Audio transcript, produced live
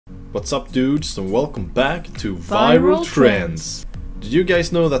What's up, dudes, and welcome back to Viral Trends. Did you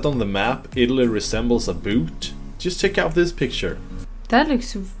guys know that on the map Italy resembles a boot? Just check out this picture. That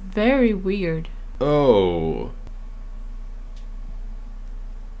looks very weird. Oh.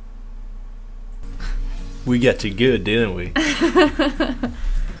 We got you good, didn't we?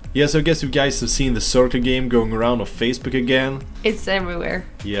 Yeah, so I guess you guys have seen the circle game going around on Facebook again. It's everywhere.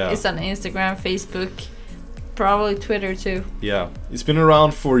 Yeah. It's on Instagram, Facebook, probably Twitter too. Yeah, it's been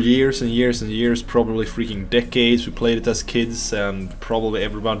around for years and years and years, probably freaking decades. We played it as kids and probably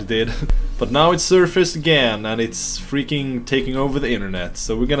everybody did. But now it's surfaced again and it's freaking taking over the internet.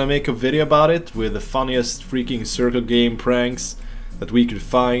 So we're gonna make a video about it with the funniest freaking circle game pranks that we could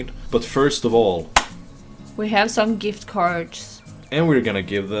find. But first of all, we have some gift cards. And we're gonna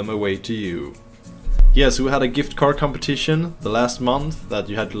give them away to you. Yeah, so we had a gift card competition the last month that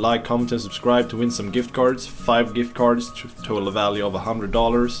you had to like, comment and subscribe to win some gift cards. 5 gift cards, total value of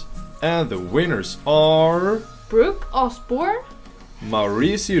 $100. And the winners are... Brooke Osborne,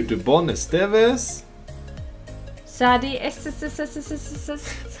 Mauricio Dubon Esteves, Sadie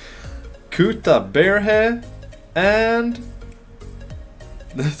Kuta Berhe, and...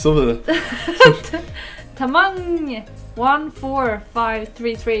 Tamang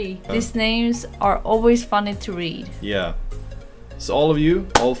 14533. These names are always funny to read. Yeah. So all of you,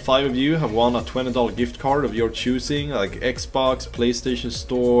 all 5 of you, have won a $20 gift card of your choosing, like Xbox, PlayStation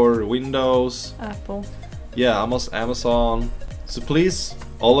Store, Windows, Apple. Yeah, Amazon. So please,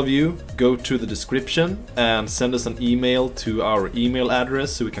 all of you, go to the description and send us an email to our email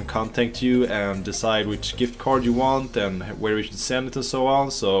address so we can contact you and decide which gift card you want and where we should send it and so on.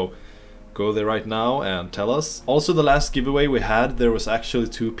 So go there right now and tell us. Also, the last giveaway we had, there was actually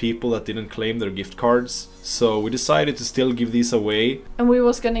 2 people that didn't claim their gift cards. So we decided to still give these away. And we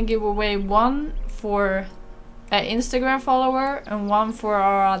was gonna give away one for an Instagram follower and one for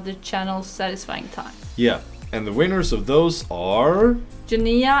our other channel, Satisfying Time. Yeah, and the winners of those are...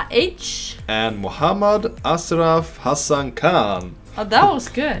 Jania H. and Muhammad Asraf Hassan Khan. Oh, that was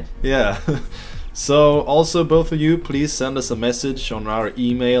good. Yeah. So also both of you, please send us a message on our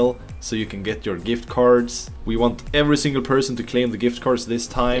email so you can get your gift cards. We want every single person to claim the gift cards this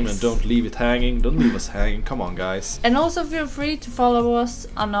time. Yes. And don't leave it hanging. Don't leave us hanging. Come on, guys. And also feel free to follow us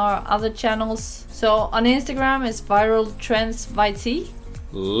on our other channels. So on Instagram it's Viral Trends YT.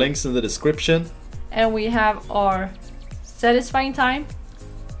 Links in the description. And we have our Satisfying Time.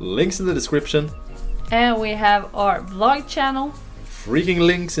 Links in the description. And we have our vlog channel. Freaking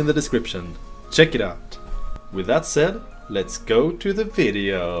links in the description. Check it out. With that said, let's go to the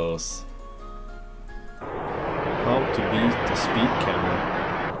videos. How to beat the speed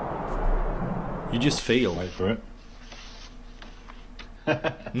camera. You just failed. Wait for it.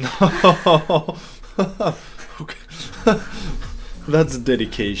 No. Okay. That's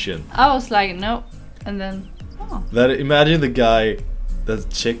dedication. I was like, no. And then, oh. That, imagine the guy that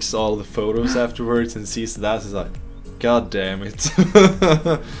checks all the photos afterwards and sees that, is like, God damn it.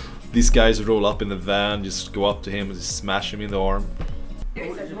 These guys roll up in the van, just go up to him and just smash him in the arm.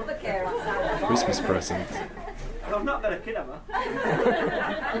 Christmas present.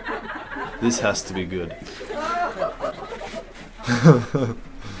 This has to be good.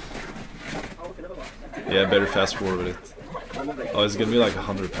 Yeah, better fast forward it. Oh, it's gonna be like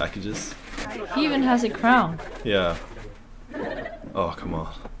 100 packages. He even has a crown. Yeah. Oh, come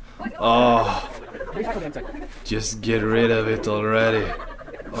on. Oh. Just get rid of it already.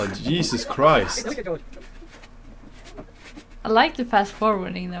 Oh, Jesus Christ. I like the fast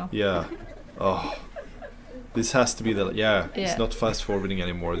forwarding though. Yeah. Oh. This has to be the... Yeah, Yeah. It's not fast forwarding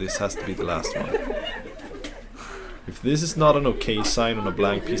anymore. This has to be the last one. If this is not an okay sign on a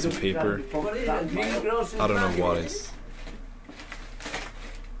blank piece of paper, I don't know what is.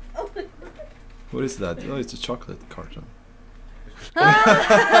 What is that? Oh, it's a chocolate carton.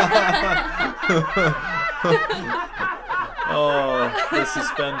 Oh, the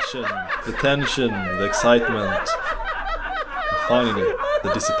suspension, the tension, the excitement, and finally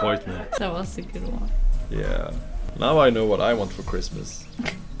the disappointment. That was a good one. Yeah. Now I know what I want for Christmas.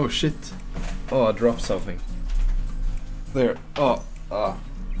 Oh shit. Oh, I dropped something. There. Oh,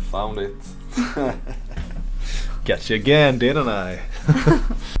 found it. Got you again, didn't I?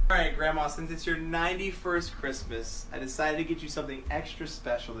 Alright, Grandma, since it's your 91st Christmas, I decided to get you something extra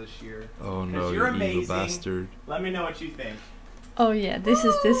special this year. Oh no, you're you evil amazing. bastard. Let me know what you think. Oh yeah, this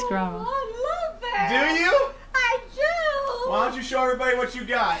is this grandma. I love that. Do you? I do. Why don't you show everybody what you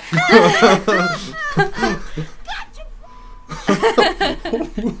got?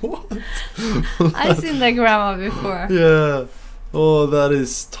 I've seen that grandma before. Yeah. Oh, that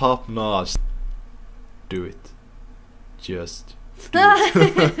is top notch. Do it. Just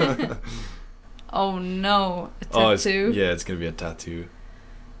Oh no, a Oh, tattoo. yeah, it's gonna be a tattoo.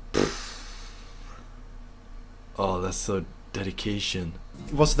 Oh, that's so dedication.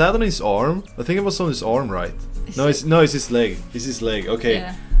 Was that on his arm? I think it was on his arm, right? It's his leg. It's his leg. Okay.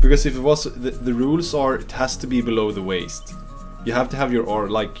 Yeah. Because if it was, the rules are it has to be below the waist. You have to have your arm,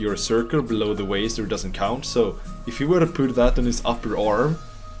 like your circle below the waist, or it doesn't count. So if you were to put that on his upper arm,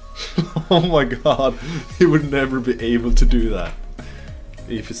 oh my god, he would never be able to do that.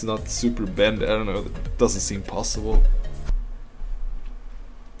 If it's not super bent, I don't know. That doesn't seem possible.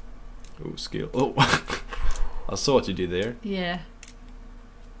 Oh, skill. Oh, I saw what you did there. Yeah.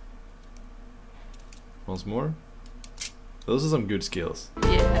 Once more. Those are some good skills.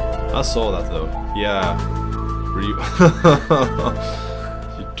 Yeah. I saw that though. Yeah. Were you?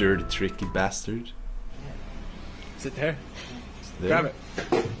 You dirty, tricky bastard. Sit there. There. Grab it.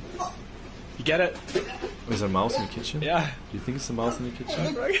 You get it? Is there a mouse in the kitchen? Yeah. Do you think it's a mouse in the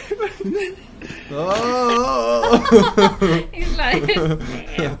kitchen? Oh. Oh! He's like.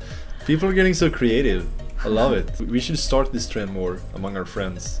 People are getting so creative. I love it. We should start this trend more among our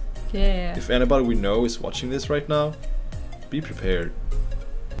friends. Yeah. If anybody we know is watching this right now, be prepared.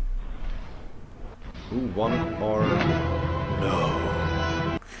 Ooh, one arm.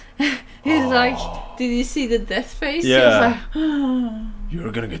 No. He's like, did you see the death face? Yeah. He was like,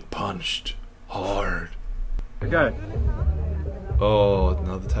 You're gonna get punched hard. Okay. Oh,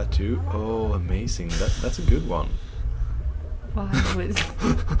 another tattoo. Oh, amazing. That's a good one. why would,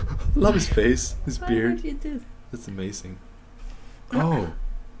 Love his face, his why beard. would you do that? That's amazing. Oh.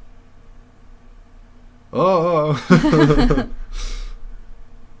 Oh.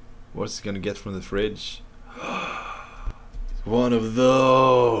 What's he gonna get from the fridge? One of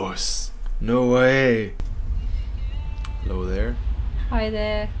those. No way. Hello there. Hi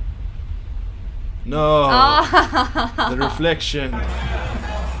there. No. Oh. The reflection.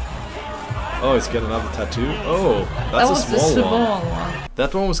 Oh, he's got another tattoo. Oh, That that's was a the small one. small one.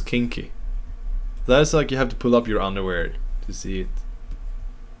 That one was kinky. That's like you have to pull up your underwear to see it.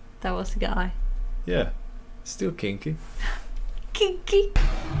 That was the guy. Yeah, still kinky. Kinky.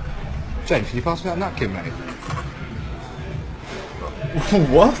 James, can you pass me that napkin, mate?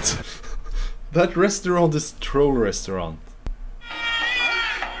 What? That restaurant is troll restaurant.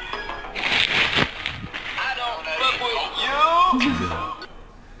 Yeah.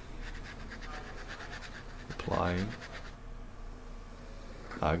 Applying.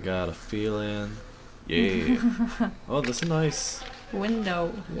 I got a feeling. Yeah. Oh, that's a nice.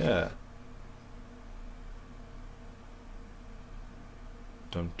 Window. Yeah.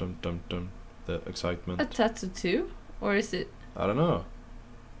 Dum dum dum dum. The excitement. A tattoo too? Or is it? I don't know.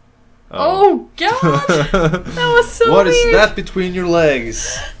 Oh god! That was so What weird. is that between your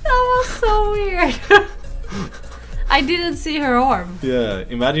legs? That was so weird. I didn't see her arm. Yeah,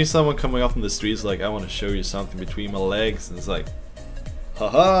 imagine someone coming up on the streets like, I want to show you something between my legs, and it's like,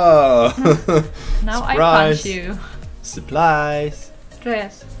 haha! Now I Surprise. punch you. Supplies!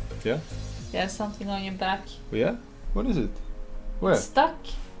 Andreas. Yeah? You have something on your back. Oh, yeah? What is it? Where? Stuck.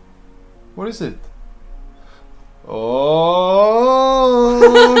 What is it?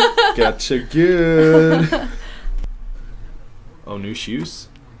 Oh! Gotcha good! Oh, new shoes?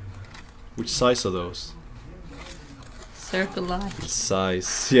 Which size are those? Circle line.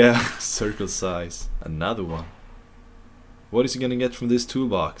 Size, yeah, circle size. Another one. What is he gonna get from this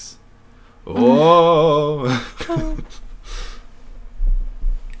toolbox? Oh!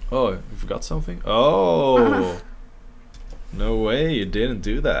 Oh, you forgot something? Oh! No way, you didn't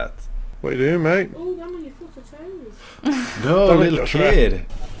do that. What are you doing, mate? Oh, I'm on your foot of toes. No, Don't little let us rest. kid.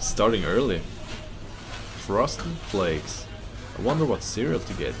 Starting early. Frosted Flakes. I wonder what cereal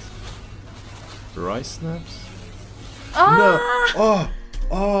to get. Rice Snaps? No! Oh!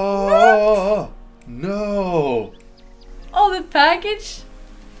 Oh! No! Oh, the package?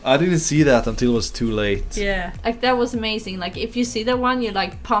 I didn't see that until it was too late. Yeah. Like, that was amazing. Like, if you see that one, you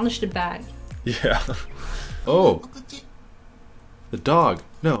like punch the bag. Yeah. Oh. The dog.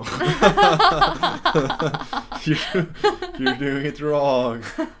 No. You're doing it wrong.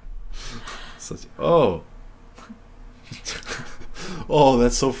 Oh. Oh,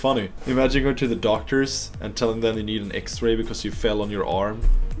 that's so funny. Imagine going to the doctors and telling them you need an x-ray because you fell on your arm.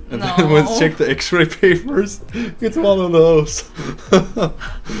 And then when they check the x-ray papers, it's one of those. That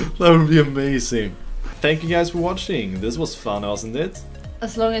would be amazing. Thank you guys for watching. This was fun, wasn't it?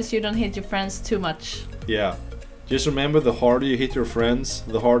 As long as you don't hit your friends too much. Yeah. Just remember, the harder you hit your friends,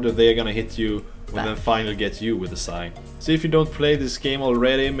 the harder they're gonna hit you when they finally get you with a sign. So if you don't play this game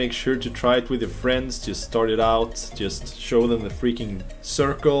already, make sure to try it with your friends. Just start it out, just show them the freaking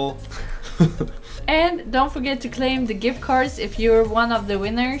circle. And don't forget to claim the gift cards if you're one of the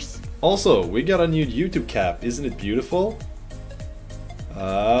winners. Also, we got a new YouTube cap, isn't it beautiful?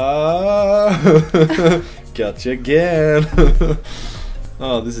 Ah, got you again.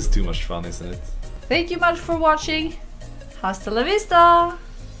 Oh, this is too much fun, isn't it? Thank you much for watching. Hasta la vista!